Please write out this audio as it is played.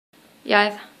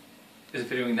Yeah. Is it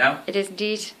videoing now? It is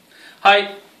indeed.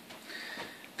 Hi.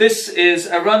 This is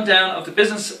a rundown of the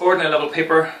business ordinary level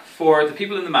paper for the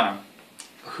people in the manor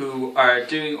who are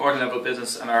doing ordinary level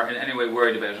business and are in any way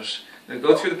worried about it. I'm going to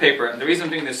go through the paper, and the reason I'm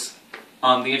doing this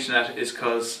on the internet is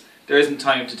because there isn't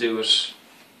time to do it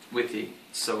with you,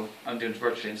 so I'm doing it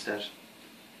virtually instead.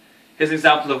 Here's an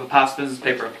example of a past business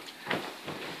paper.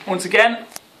 Once again,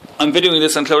 I'm videoing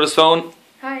this on Clodagh's phone.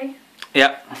 Hi.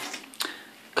 Yeah,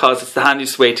 because it's the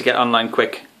handiest way to get online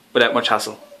quick without much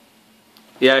hassle.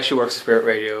 Yeah, she works at Spirit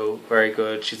Radio, very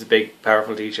good. She's a big,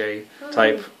 powerful DJ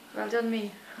type. Well done,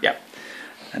 me. Yeah.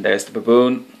 And there's the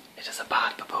baboon. It is a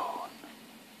bad baboon.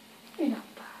 You're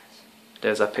not bad.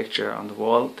 There's that picture on the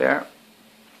wall there.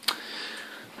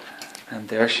 And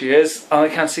there she is. Oh, I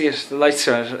can't see it. The lights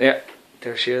are on it. Yeah,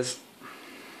 there she is.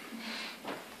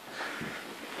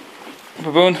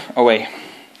 Baboon, away.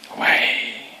 Away.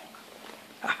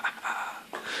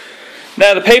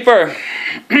 Now the paper.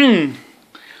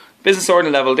 Business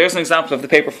ordinary level. There's an example of the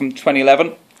paper from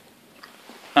 2011.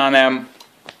 And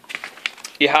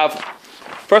you have,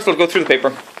 first I'll go through the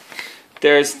paper.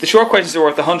 There's the short questions are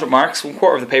worth 100 marks,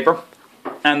 1/4 of the paper.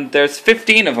 And there's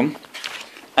 15 of them.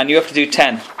 And you have to do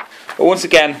 10. But once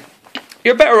again,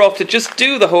 you're better off to just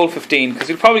do the whole 15 because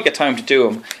you'll probably get time to do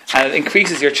them. And it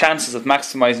increases your chances of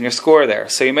maximising your score there.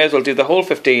 So you may as well do the whole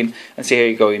 15 and see how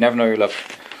you go. You never know your luck.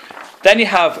 Then you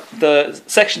have the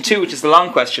section 2, which is the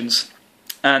long questions.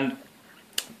 And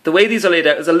the way these are laid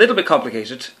out is a little bit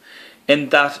complicated in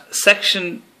that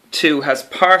section 2 has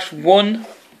part 1,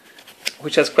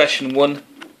 which has question 1,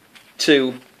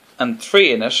 2 and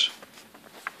 3 in it.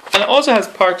 And it also has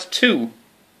part 2,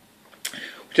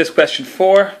 which is question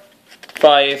 4,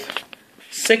 5,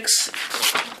 6,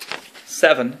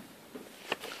 7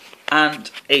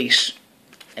 and 8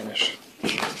 in it.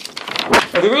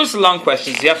 Now the rules of the long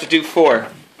questions, you have to do 4.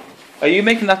 Are you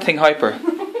making that thing hyper?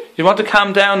 You want to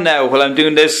calm down now while I'm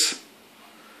doing this?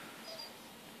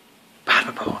 Bad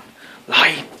baboon.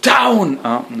 Lie down!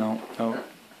 Oh, no, no.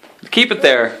 Keep it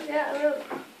there. Yeah, I will.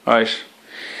 Right.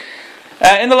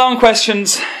 In the long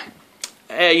questions,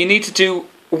 you need to do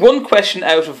one question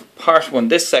out of part 1,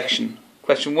 this section.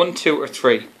 Question 1, 2 or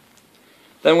 3.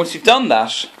 Then once you've done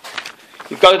that,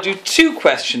 you've got to do 2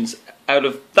 questions out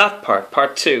of that part,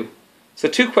 part 2. So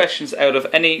 2 questions out of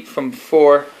any from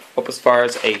 4 up as far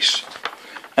as 8.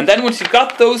 And then once you've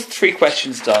got those 3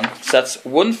 questions done, so that's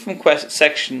 1 from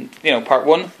section, part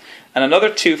 1, and another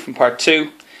 2 from part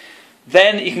 2,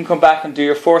 then you can come back and do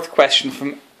your 4th question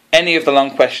from any of the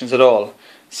long questions at all.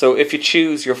 So if you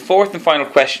choose, your 4th and final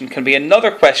question can be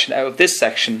another question out of this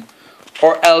section,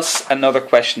 or else another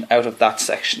question out of that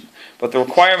section. But the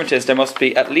requirement is there must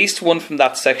be at least 1 from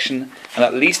that section, and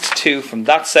at least 2 from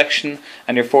that section,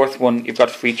 and your 4th one, you've got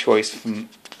free choice from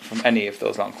any of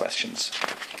those long questions.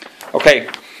 Okay,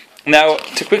 now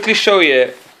to quickly show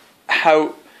you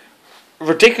how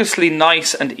ridiculously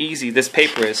nice and easy this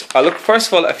paper is, I'll look first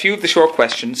of all at a few of the short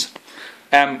questions.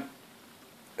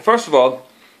 First of all,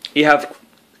 you have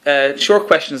short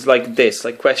questions like this,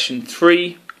 like question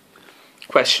 3,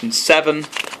 question 7,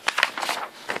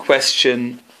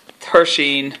 question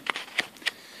 13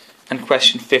 and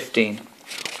question 15.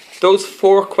 Those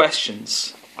 4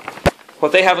 questions,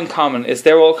 what they have in common is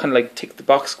they're all kind of like tick the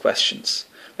box questions.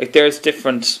 Like there's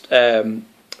different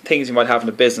things you might have in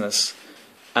a business,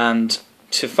 and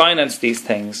to finance these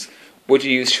things, would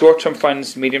you use short-term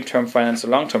finance, medium-term finance or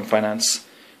long-term finance?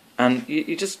 And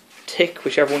you just tick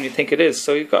whichever one you think it is.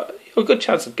 So you've got a good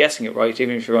chance of guessing it right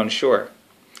even if you're unsure.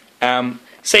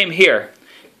 Same here.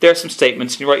 There are some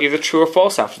statements and you write either true or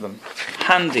false after them.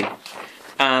 Handy.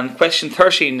 And question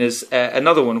 13 is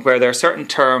another one where there are certain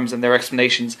terms and their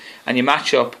explanations, and you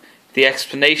match up the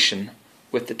explanation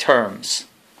with the terms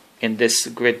in this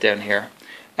grid down here.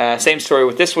 Same story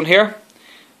with this one here,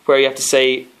 where you have to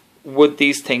say, would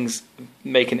these things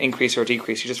make an increase or a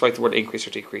decrease? You just write the word increase or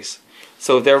decrease.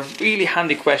 So they're really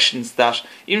handy questions that,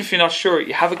 even if you're not sure,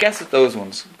 you have a guess at those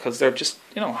ones, because they're just,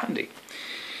 handy.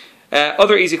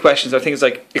 Other easy questions are things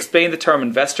like, explain the term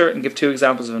investor and give 2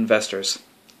 examples of investors.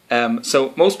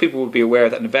 So most people would be aware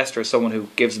that an investor is someone who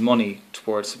gives money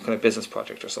towards some kind of business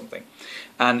project or something.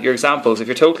 And your examples, if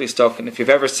you're totally stuck, and if you've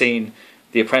ever seen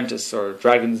The Apprentice or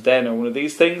Dragon's Den or one of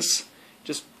these things,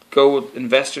 just go with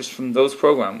investors from those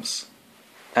programs.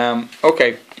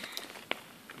 Okay,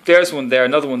 there's one there,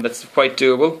 another one that's quite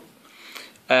doable.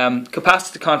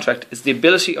 Capacity contract is the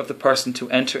ability of the person to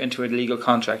enter into a legal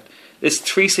contract. There's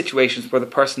 3 situations where the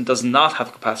person does not have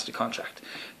a capacity contract.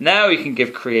 Now you can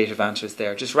give creative answers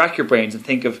there. Just rack your brains and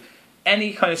think of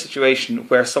any kind of situation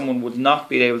where someone would not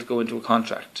be able to go into a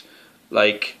contract.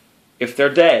 Like, if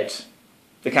they're dead,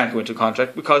 they can't go into a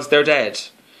contract because they're dead.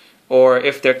 Or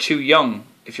if they're too young,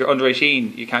 if you're under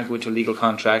 18, you can't go into a legal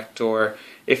contract. Or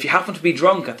if you happen to be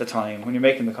drunk at the time when you're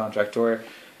making the contract. Or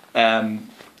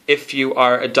if you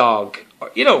are a dog.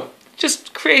 Or, you know,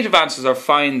 just creative answers are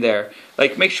fine there.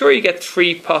 Like, make sure you get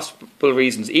 3 possible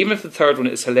reasons, even if the third one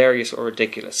is hilarious or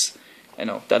ridiculous. You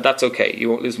know, that's okay. You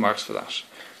won't lose marks for that.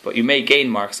 But you may gain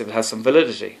marks if it has some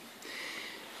validity.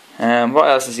 What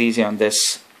else is easy on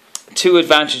this? 2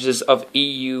 advantages of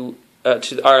EU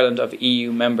to Ireland of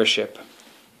EU membership.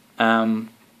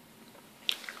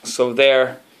 So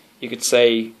there, you could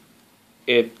say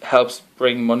it helps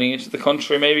bring money into the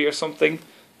country, maybe, or something.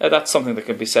 That's something that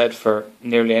could be said for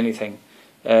nearly anything.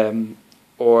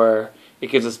 Or it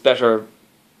gives us better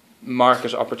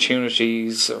market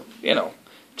opportunities. Or, you know,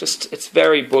 just it's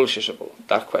very bullshitable,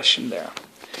 that question there.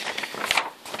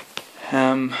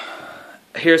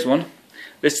 Here's one.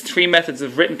 List 3 methods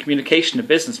of written communication a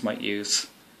business might use.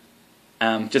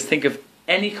 Just think of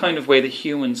any kind of way that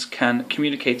humans can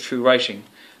communicate through writing.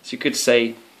 So you could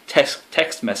say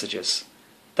text messages.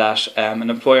 That an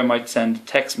employer might send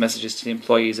text messages to the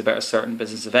employees about a certain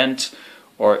business event,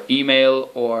 or email,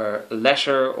 or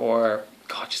letter, or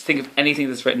God, just think of anything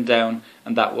that's written down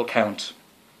and that will count.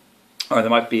 Or there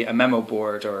might be a memo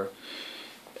board, or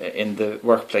in the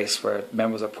workplace where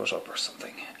memos are put up or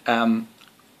something.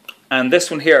 And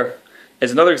this one here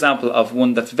is another example of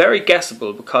one that's very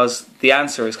guessable because the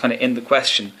answer is kind of in the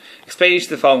question. Explain each of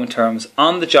the following terms: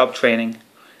 on-the-job training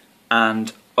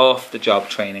and off-the-job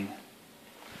training.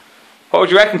 What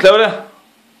would you reckon, Clodagh?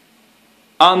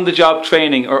 On-the-job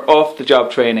training or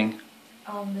off-the-job training?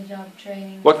 On-the-job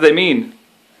training. What do they mean?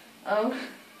 Oh,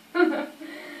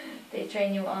 they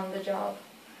train you on the job.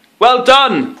 Well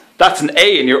done! That's an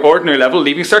A in your ordinary level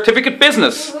leaving certificate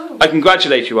business. I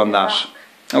congratulate you on that.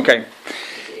 Okay.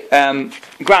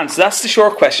 Grant, so that's the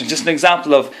short question. Just an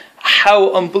example of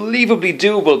how unbelievably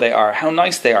doable they are, how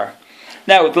nice they are.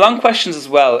 Now, the long questions as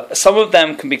well, some of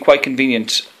them can be quite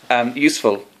convenient and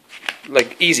useful.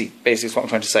 Like, easy, basically, is what I'm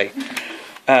trying to say.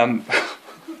 I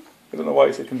don't know why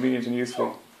I say convenient and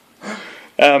useful.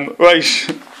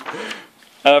 Right.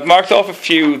 I've marked off a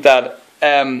few that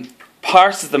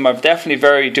parts of them are definitely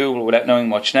very doable without knowing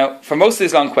much. Now, for most of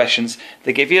these long questions,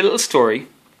 they give you a little story,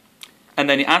 and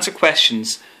then you answer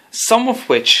questions, some of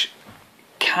which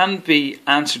can be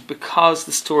answered because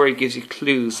the story gives you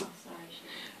clues.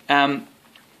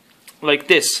 Like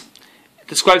this.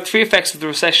 Describe 3 effects of the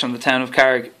recession on the town of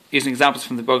Carrick using examples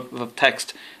from the book of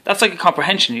text. That's like a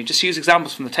comprehension. You just use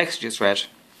examples from the text you just read.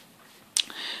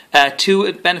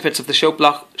 2 benefits of the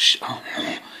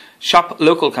shop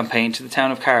local campaign to the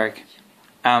town of Carrick.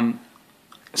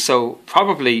 So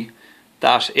probably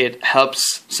that it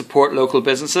helps support local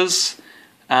businesses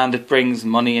and it brings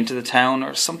money into the town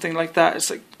or something like that.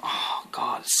 It's like, oh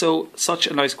God, such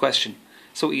a nice question.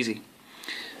 So easy.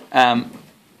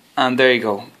 And there you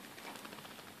go.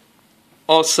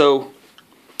 Also,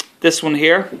 this one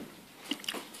here,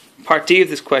 part D of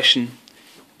this question,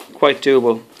 quite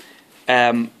doable.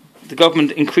 The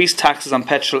government increased taxes on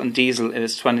petrol and diesel in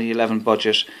its 2011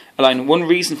 budget, allowing 1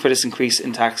 reason for this increase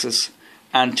in taxes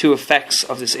and 2 effects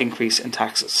of this increase in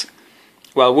taxes.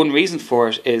 Well, 1 reason for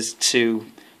it is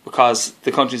because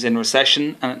the country's in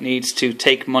recession and it needs to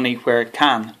take money where it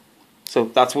can. So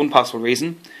that's 1 possible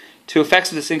reason. 2 effects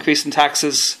of this increase in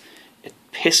taxes: it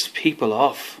pissed people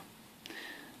off.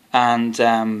 And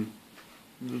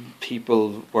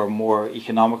people were more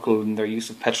economical in their use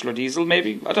of petrol or diesel,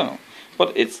 maybe, I don't know.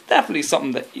 But it's definitely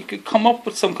something that you could come up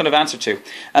with some kind of answer to.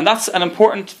 And that's an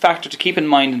important factor to keep in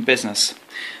mind in business.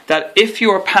 That if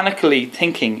you are panickily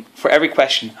thinking for every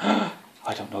question,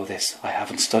 I don't know this, I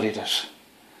haven't studied it,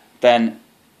 then,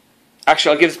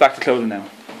 actually I'll give this back to Clodagh now.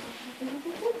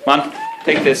 Man,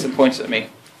 take this and point it at me.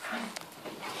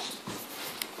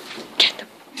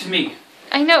 To me.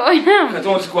 I know. I don't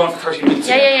want to go on for 30 minutes.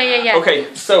 Yeah.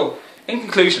 Okay, so, in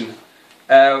conclusion,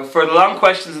 for the long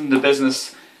questions in the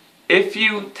business, if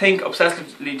you think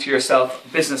obsessively to yourself,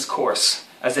 business course,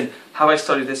 as in, how I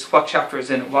study this, what chapter is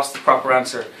in, what's the proper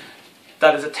answer,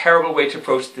 that is a terrible way to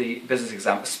approach the business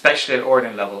exam, especially at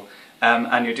ordinary level,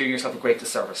 and you're doing yourself a great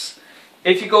disservice.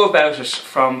 If you go about it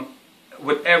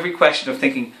with every question of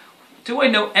thinking, do I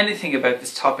know anything about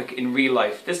this topic in real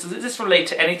life? Does this relate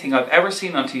to anything I've ever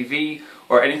seen on TV,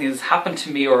 or anything that's happened to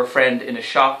me or a friend in a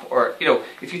shop? Or, you know,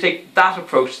 if you take that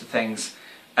approach to things,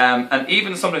 and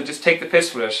even sometimes just take the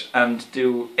piss with it and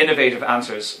do innovative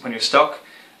answers when you're stuck,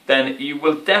 then you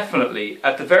will definitely,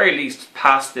 at the very least,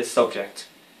 pass this subject.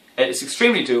 It's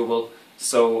extremely doable,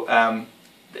 so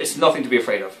it's nothing to be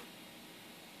afraid of.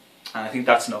 And I think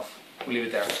that's enough. We'll leave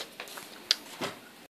it there.